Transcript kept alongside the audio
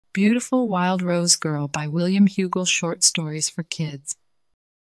Beautiful Wild Rose Girl by William Hugel. Short Stories for Kids.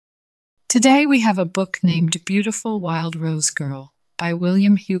 Today we have a book named Beautiful Wild Rose Girl by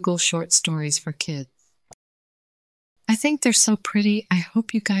William Hugel. Short Stories for Kids. I think they're so pretty. I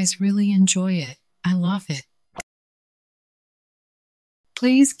hope you guys really enjoy it. I love it.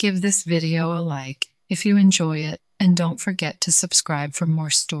 Please give this video a like if you enjoy it, and don't forget to subscribe for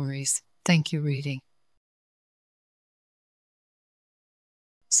more stories. Thank you, reading.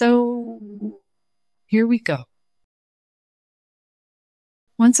 So, here we go.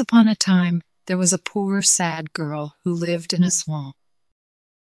 Once upon a time, there was a poor, sad girl who lived in a swamp.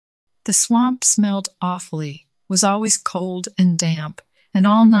 The swamp smelled awfully, was always cold and damp, and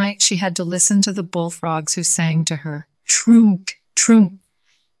all night she had to listen to the bullfrogs who sang to her, "Trunk, trunk,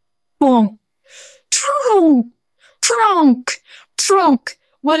 bonk, trunk, trunk, trunk.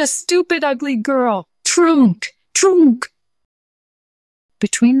 What a stupid, ugly girl! Trunk, trunk."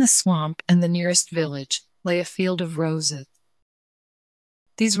 Between the swamp and the nearest village lay a field of roses.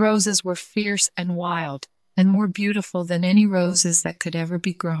 These roses were fierce and wild, and more beautiful than any roses that could ever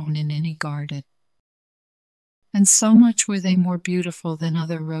be grown in any garden. And so much were they more beautiful than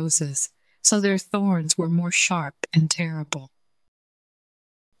other roses, so their thorns were more sharp and terrible.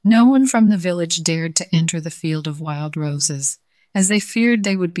 No one from the village dared to enter the field of wild roses, as they feared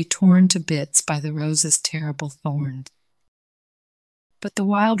they would be torn to bits by the roses' terrible thorns. But the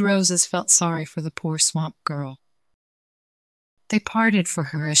wild roses felt sorry for the poor swamp girl. They parted for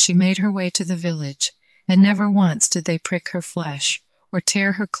her as she made her way to the village, and never once did they prick her flesh or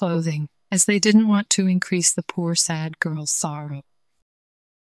tear her clothing, as they didn't want to increase the poor sad girl's sorrow.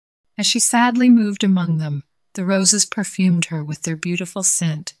 As she sadly moved among them, the roses perfumed her with their beautiful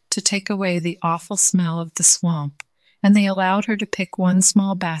scent to take away the awful smell of the swamp, and they allowed her to pick one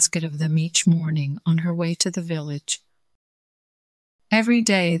small basket of them each morning on her way to the village. Every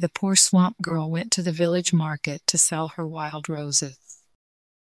day the poor swamp girl went to the village market to sell her wild roses.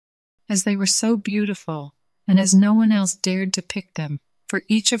 As they were so beautiful, and as no one else dared to pick them, for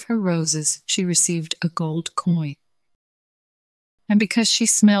each of her roses she received a gold coin. And because she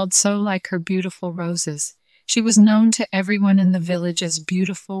smelled so like her beautiful roses, she was known to everyone in the village as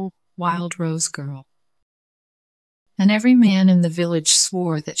Beautiful Wild Rose Girl. And every man in the village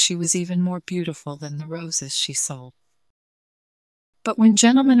swore that she was even more beautiful than the roses she sold. But when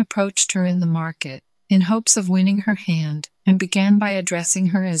gentlemen approached her in the market, in hopes of winning her hand, and began by addressing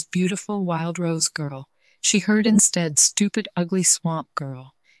her as Beautiful Wild Rose Girl, she heard instead Stupid Ugly Swamp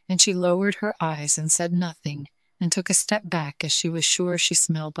Girl, and she lowered her eyes and said nothing, and took a step back as she was sure she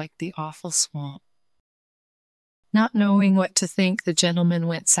smelled like the awful swamp. Not knowing what to think, the gentlemen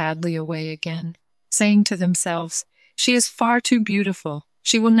went sadly away again, saying to themselves, "She is far too beautiful.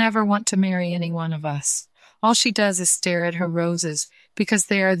 She will never want to marry any one of us. All she does is stare at her roses, because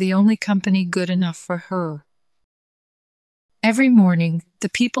they are the only company good enough for her." Every morning, the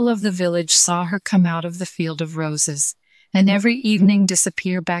people of the village saw her come out of the field of roses, and every evening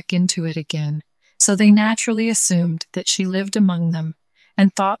disappear back into it again, so they naturally assumed that she lived among them,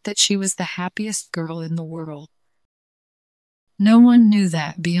 and thought that she was the happiest girl in the world. No one knew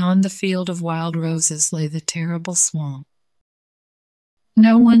that beyond the field of wild roses lay the terrible swamp.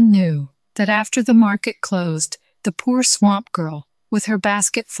 No one knew that after the market closed, the poor swamp girl, with her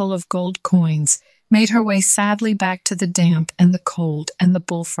basket full of gold coins, made her way sadly back to the damp and the cold and the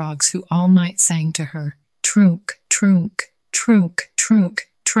bullfrogs who all night sang to her, "Trunk, trunk, trunk,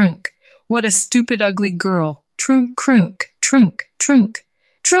 trunk, trunk. What a stupid, ugly girl. Trunk, crunk, trunk, trunk,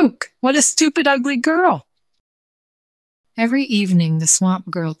 trunk. What a stupid, ugly girl." Every evening the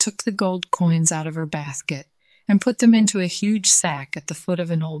swamp girl took the gold coins out of her basket and put them into a huge sack at the foot of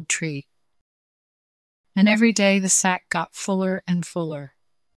an old tree. And every day the sack got fuller and fuller.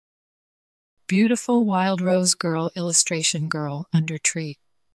 Beautiful Wild Rose Girl, illustration girl, under tree.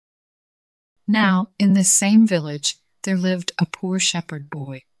 Now, in this same village, there lived a poor shepherd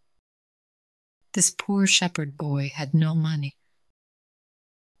boy. This poor shepherd boy had no money.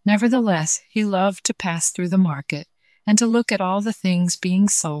 Nevertheless, he loved to pass through the market and to look at all the things being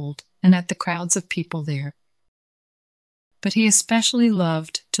sold and at the crowds of people there. But he especially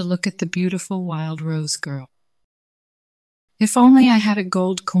loved to look at the beautiful Wild Rose Girl. "If only I had a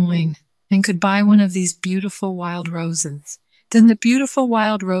gold coin and could buy one of these beautiful wild roses, then the beautiful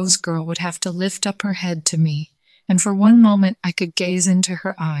Wild Rose Girl would have to lift up her head to me, and for one moment I could gaze into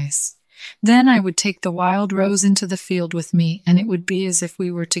her eyes. Then I would take the wild rose into the field with me, and it would be as if we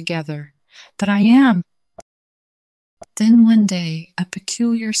were together. But I am." Then one day a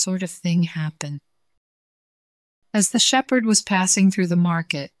peculiar sort of thing happened. As the shepherd was passing through the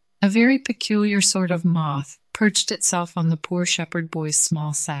market, a very peculiar sort of moth, perched itself on the poor shepherd boy's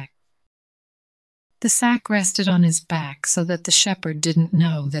small sack. The sack rested on his back so that the shepherd didn't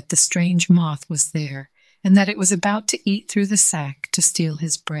know that the strange moth was there and that it was about to eat through the sack to steal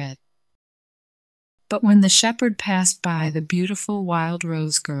his bread. But when the shepherd passed by the beautiful wild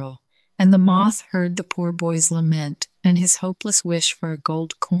rose girl, and the moth heard the poor boy's lament and his hopeless wish for a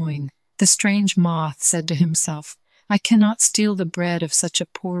gold coin, the strange moth said to himself, "I cannot steal the bread of such a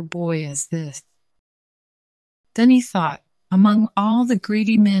poor boy as this." Then he thought, "Among all the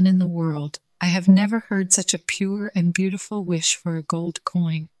greedy men in the world, I have never heard such a pure and beautiful wish for a gold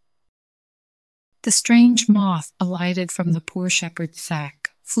coin." The strange moth alighted from the poor shepherd's sack,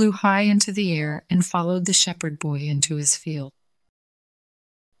 flew high into the air, and followed the shepherd boy into his field.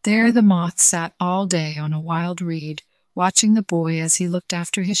 There the moth sat all day on a wild reed, watching the boy as he looked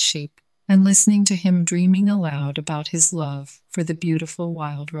after his sheep, and listening to him dreaming aloud about his love for the beautiful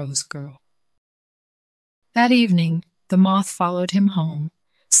wild rose girl. That evening, the moth followed him home,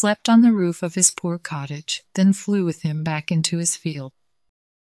 slept on the roof of his poor cottage, then flew with him back into his field.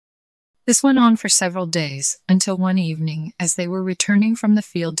 This went on for several days, until one evening, as they were returning from the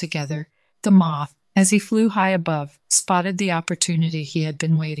field together, the moth, as he flew high above, spotted the opportunity he had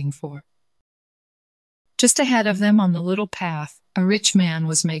been waiting for. Just ahead of them on the little path, a rich man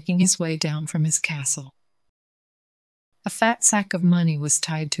was making his way down from his castle. A fat sack of money was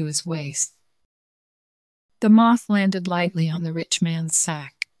tied to his waist. The moth landed lightly on the rich man's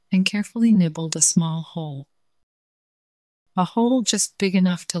sack and carefully nibbled a small hole. A hole just big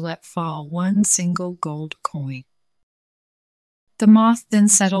enough to let fall one single gold coin. The moth then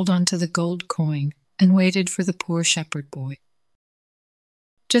settled onto the gold coin and waited for the poor shepherd boy.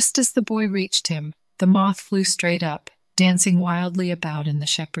 Just as the boy reached him, the moth flew straight up, dancing wildly about in the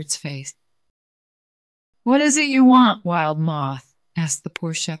shepherd's face. "What is it you want, wild moth?" asked the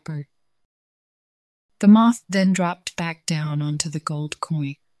poor shepherd. The moth then dropped back down onto the gold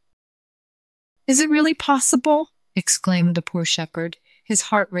coin. "Is it really possible?" exclaimed the poor shepherd, his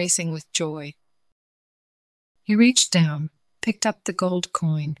heart racing with joy. He reached down, picked up the gold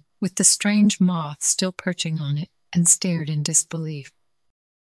coin, with the strange moth still perching on it, and stared in disbelief.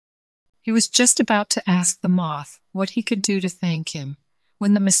 He was just about to ask the moth what he could do to thank him,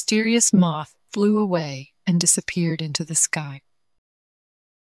 when the mysterious moth flew away and disappeared into the sky.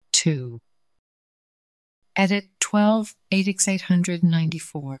 2. Edit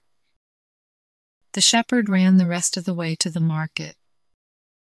 12-8x894. The shepherd ran the rest of the way to the market.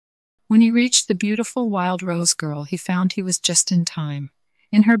 When he reached the beautiful wild rose girl, he found he was just in time.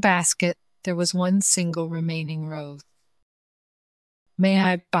 In her basket, there was one single remaining rose. "May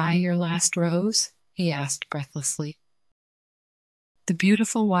I buy your last rose?" he asked breathlessly. The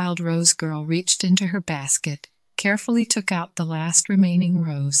beautiful wild rose girl reached into her basket, carefully took out the last remaining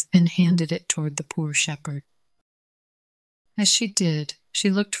rose, and handed it toward the poor shepherd. As she did, she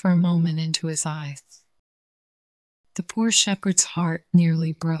looked for a moment into his eyes. The poor shepherd's heart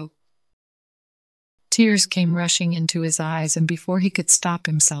nearly broke. Tears came rushing into his eyes, and before he could stop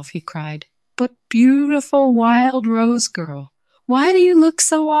himself, he cried, "But beautiful wild rose girl, why do you look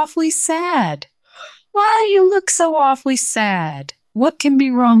so awfully sad? Why do you look so awfully sad? What can be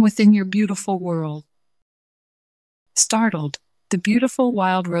wrong within your beautiful world?" Startled, the beautiful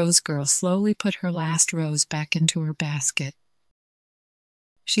wild rose girl slowly put her last rose back into her basket.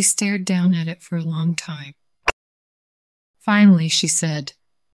 She stared down at it for a long time. Finally, she said,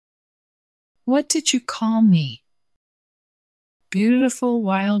 "What did you call me?" "Beautiful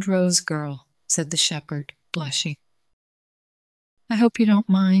wild rose girl," said the shepherd, blushing. "I hope you don't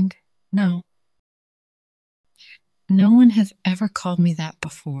mind." "No. No one has ever called me that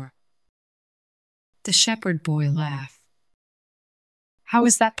before." The shepherd boy laughed. "How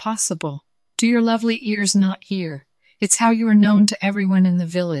is that possible? Do your lovely ears not hear? It's how you are known to everyone in the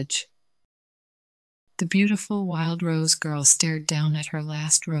village." The beautiful wild rose girl stared down at her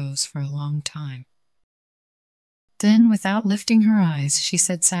last rose for a long time. Then, without lifting her eyes, she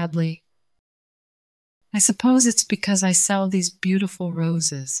said sadly, "I suppose it's because I sell these beautiful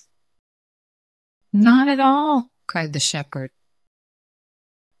roses." "Not at all," cried the shepherd.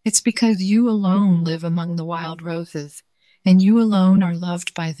 "It's because you alone live among the wild roses, and you alone are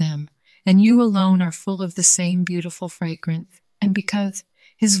loved by them, and you alone are full of the same beautiful fragrance, and because,"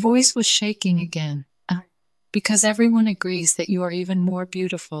 his voice was shaking again, "because everyone agrees that you are even more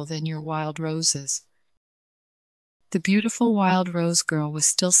beautiful than your wild roses." The beautiful wild rose girl was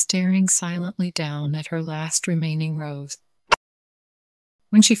still staring silently down at her last remaining rose.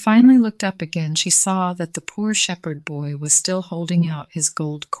 When she finally looked up again, she saw that the poor shepherd boy was still holding out his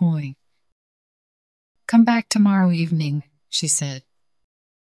gold coin. "Come back tomorrow evening," she said,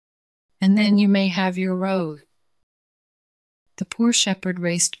 "and then you may have your rose." The poor shepherd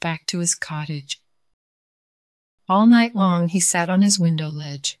raced back to his cottage. All night long he sat on his window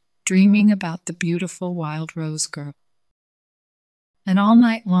ledge, dreaming about the beautiful wild rose girl. And all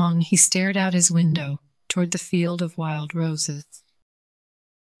night long he stared out his window toward the field of wild roses.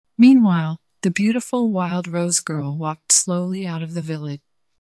 Meanwhile, the beautiful wild rose girl walked slowly out of the village.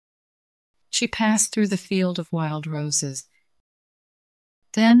 She passed through the field of wild roses.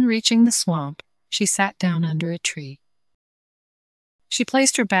 Then, reaching the swamp, she sat down under a tree. She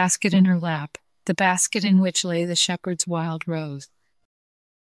placed her basket in her lap, the basket in which lay the shepherd's wild rose.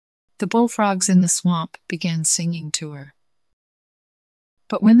 The bullfrogs in the swamp began singing to her.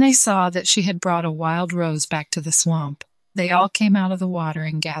 But when they saw that she had brought a wild rose back to the swamp, they all came out of the water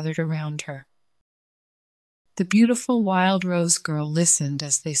and gathered around her. The beautiful wild rose girl listened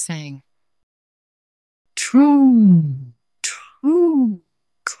as they sang. True, true,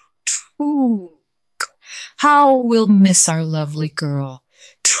 true. How we'll miss our lovely girl.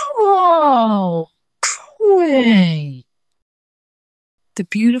 True, true. The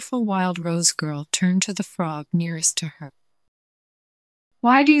beautiful wild rose girl turned to the frog nearest to her.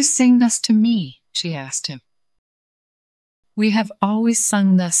 Why do you sing thus to me? She asked him. We have always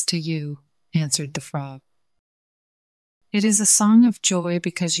sung thus to you, answered the frog. It is a song of joy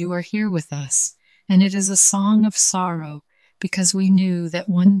because you are here with us, and it is a song of sorrow because we knew that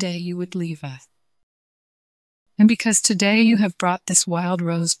one day you would leave us. And because today you have brought this wild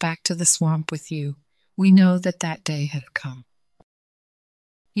rose back to the swamp with you, we know that that day has come.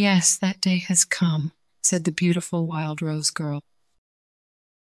 Yes, that day has come, said the beautiful wild rose girl.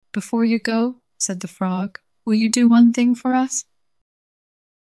 Before you go, said the frog, will you do one thing for us?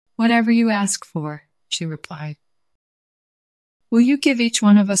 Whatever you ask for, she replied. Will you give each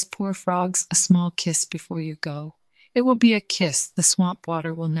one of us poor frogs a small kiss before you go? It will be a kiss the swamp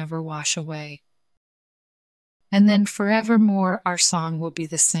water will never wash away. And then forevermore our song will be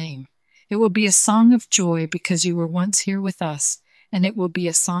the same. It will be a song of joy because you were once here with us, and it will be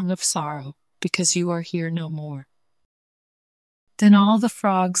a song of sorrow because you are here no more. Then all the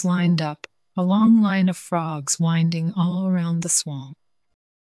frogs lined up, a long line of frogs winding all around the swamp.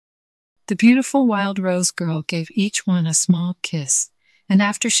 The beautiful wild rose girl gave each one a small kiss, and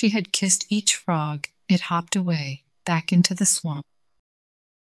after she had kissed each frog, it hopped away, back into the swamp.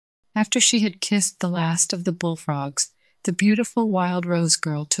 After she had kissed the last of the bullfrogs, the beautiful wild rose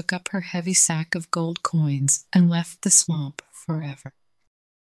girl took up her heavy sack of gold coins and left the swamp forever.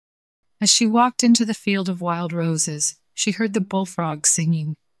 As she walked into the field of wild roses, she heard the bullfrog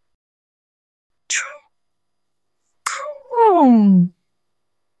singing.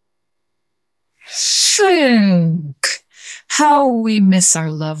 Sing! How we miss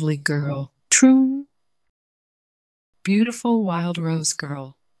our lovely girl. True. Beautiful wild rose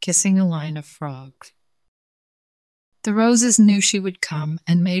girl, kissing a line of frogs. The roses knew she would come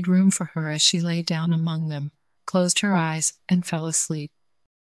and made room for her as she lay down among them, closed her eyes, and fell asleep.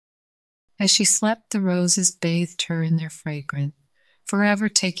 As she slept, the roses bathed her in their fragrance, forever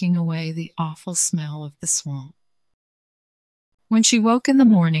taking away the awful smell of the swamp. When she woke in the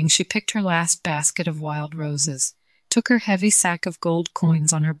morning, she picked her last basket of wild roses, took her heavy sack of gold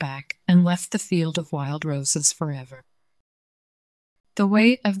coins on her back, and left the field of wild roses forever. The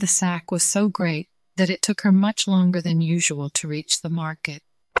weight of the sack was so great that it took her much longer than usual to reach the market.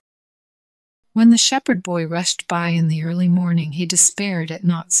 When the shepherd boy rushed by in the early morning, he despaired at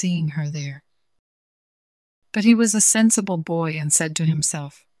not seeing her there. But he was a sensible boy and said to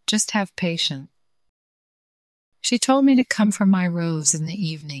himself, "Just have patience. She told me to come for my rose in the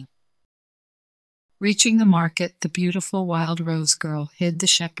evening." Reaching the market, the beautiful wild rose girl hid the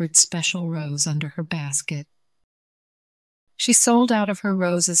shepherd's special rose under her basket. She sold out of her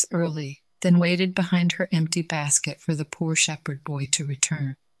roses early, then waited behind her empty basket for the poor shepherd boy to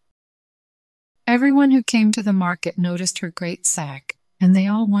return. Everyone who came to the market noticed her great sack, and they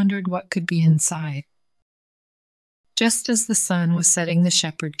all wondered what could be inside. Just as the sun was setting, the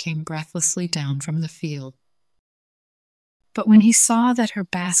shepherd came breathlessly down from the field. But when he saw that her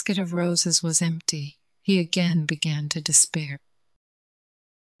basket of roses was empty, he again began to despair.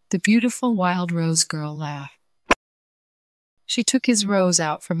 The beautiful wild rose girl laughed. She took his rose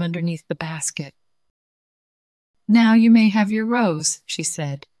out from underneath the basket. "Now you may have your rose," she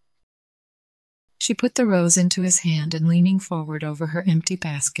said. She put the rose into his hand, and leaning forward over her empty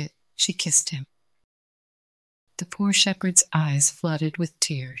basket, she kissed him. The poor shepherd's eyes flooded with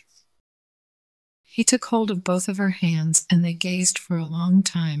tears. He took hold of both of her hands, and they gazed for a long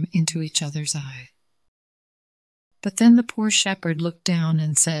time into each other's eyes. But then the poor shepherd looked down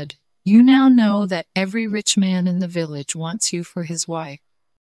and said, "You now know that every rich man in the village wants you for his wife.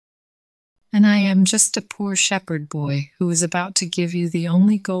 and I am just a poor shepherd boy who is about to give you the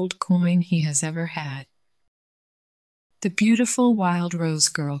only gold coin he has ever had." The beautiful wild rose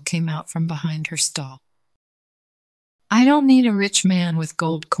girl came out from behind her stall. "I don't need a rich man with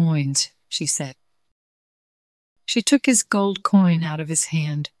gold coins," she said. She took his gold coin out of his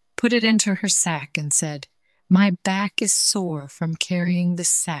hand, put it into her sack, and said, "My back is sore from carrying this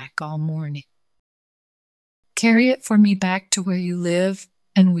sack all morning. Carry it for me back to where you live,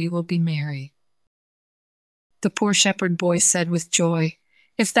 and we will be merry." The poor shepherd boy said with joy,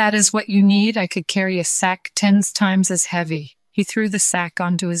 "If that is what you need, I could carry a sack 10 times as heavy." He threw the sack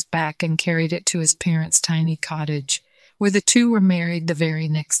onto his back and carried it to his parents' tiny cottage, where the two were married the very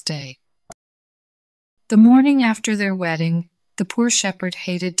next day. The morning after their wedding, the poor shepherd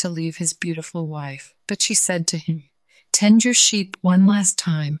hated to leave his beautiful wife, but she said to him, "Tend your sheep one last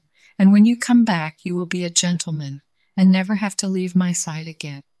time, and when you come back you will be a gentleman and never have to leave my side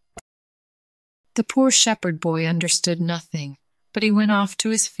again." The poor shepherd boy understood nothing, but he went off to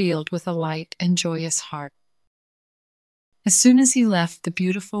his field with a light and joyous heart. As soon as he left, the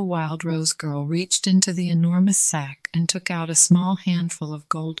beautiful wild rose girl reached into the enormous sack and took out a small handful of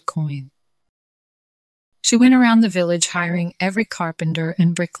gold coin. She went around the village hiring every carpenter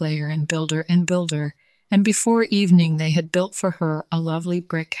and bricklayer and builder, and before evening they had built for her a lovely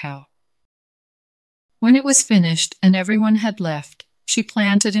brick house. When it was finished and everyone had left, she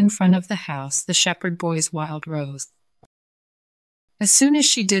planted in front of the house the shepherd boy's wild rose. As soon as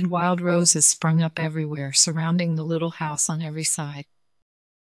she did, wild roses sprung up everywhere, surrounding the little house on every side.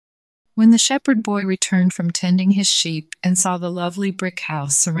 When the shepherd boy returned from tending his sheep and saw the lovely brick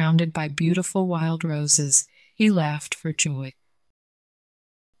house surrounded by beautiful wild roses, he laughed for joy.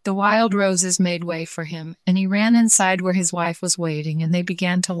 The wild roses made way for him, and he ran inside where his wife was waiting, and they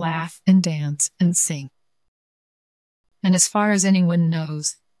began to laugh and dance and sing. And as far as anyone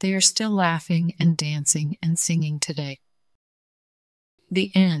knows, they are still laughing and dancing and singing today. The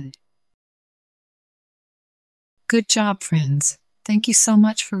end. Good job, friends. Thank you so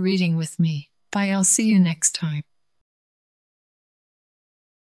much for reading with me. Bye, I'll see you next time.